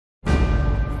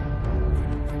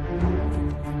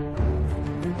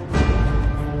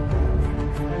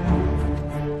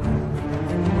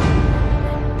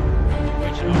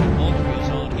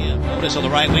Otis on the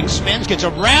right wing spins, gets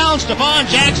around Stephon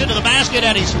Jackson to the basket,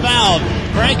 and he's fouled.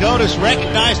 Frank Otis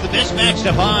recognized the mismatch.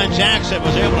 Stephon Jackson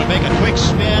was able to make a quick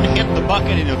spin, hit the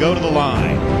bucket, and he'll go to the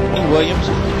line. Williams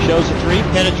shows a three,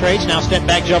 penetrates, now step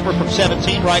back jumper from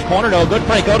 17, right corner, no good.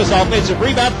 Frank Otis offensive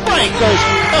rebound. Frank goes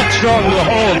up strong to the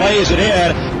hole and lays it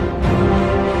in.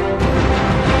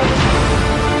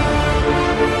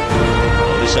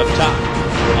 Otis up top.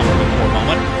 For a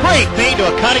moment. Great feed to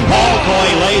a cutting ball. McCoy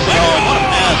lays it home. What a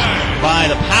pass by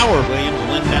the power of Williams.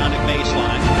 Went down at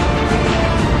baseline.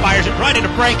 Fires it right into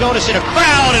Frank Otis in a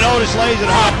crowd, and Otis lays it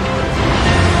home.